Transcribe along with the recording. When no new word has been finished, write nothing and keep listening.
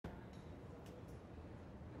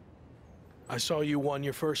I saw you won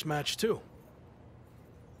your first match too.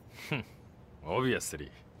 Obviously.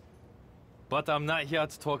 But I'm not here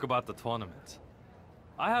to talk about the tournament.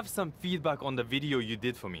 I have some feedback on the video you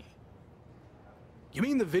did for me. You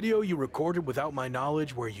mean the video you recorded without my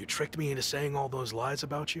knowledge where you tricked me into saying all those lies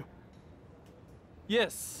about you?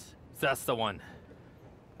 Yes, that's the one.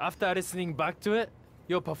 After listening back to it,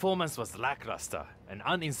 your performance was lackluster and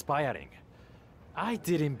uninspiring. I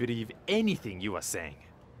didn't believe anything you were saying.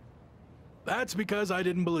 That's because I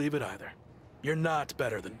didn't believe it either. You're not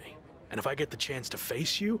better than me. And if I get the chance to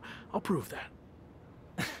face you, I'll prove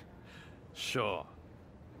that. Sure.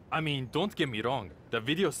 I mean, don't get me wrong. The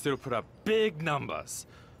video still put up big numbers.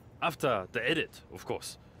 After the edit, of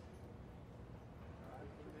course.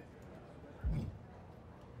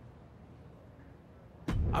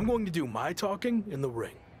 I'm going to do my talking in the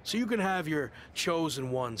ring, so you can have your chosen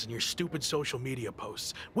ones and your stupid social media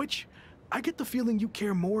posts, which I get the feeling you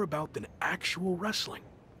care more about than actual wrestling.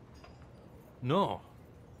 No,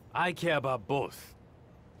 I care about both.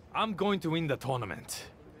 I'm going to win the tournament,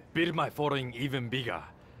 build my following even bigger,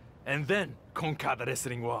 and then conquer the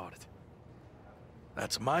wrestling world.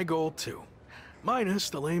 That's my goal too, minus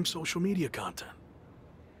the lame social media content.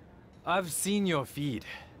 I've seen your feed.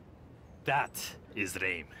 That is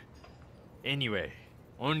lame. Anyway,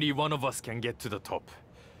 only one of us can get to the top.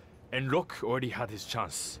 And Rock already had his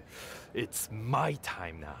chance. It's my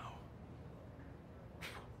time now.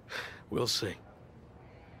 We'll see.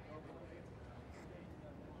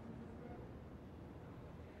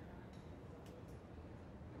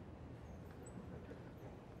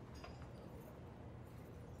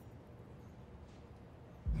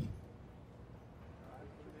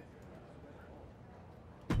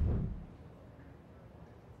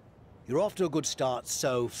 You're off to a good start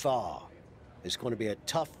so far. It's going to be a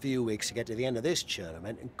tough few weeks to get to the end of this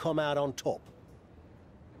tournament and come out on top.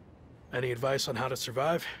 Any advice on how to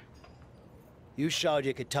survive? You showed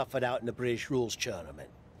you could tough it out in the British Rules tournament.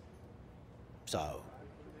 So,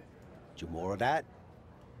 do more of that?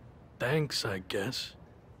 Thanks, I guess.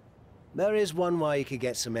 There is one way you could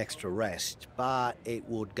get some extra rest, but it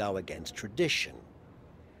would go against tradition.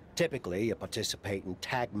 Typically, you participate in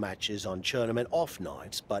tag matches on tournament off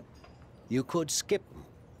nights, but you could skip them.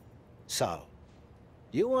 So,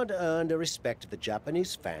 you want to earn the respect of the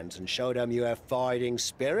Japanese fans and show them you have fighting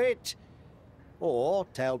spirit? Or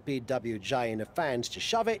tell PWJ and the fans to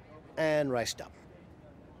shove it and rest up?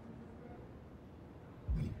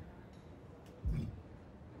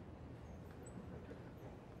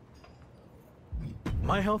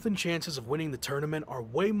 My health and chances of winning the tournament are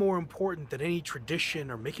way more important than any tradition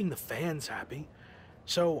or making the fans happy.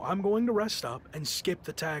 So I'm going to rest up and skip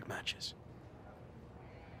the tag matches.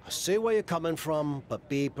 I see where you're coming from, but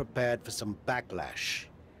be prepared for some backlash.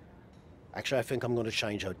 Actually, I think I'm going to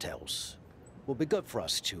change hotels. Will be good for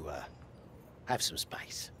us to have some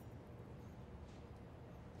space.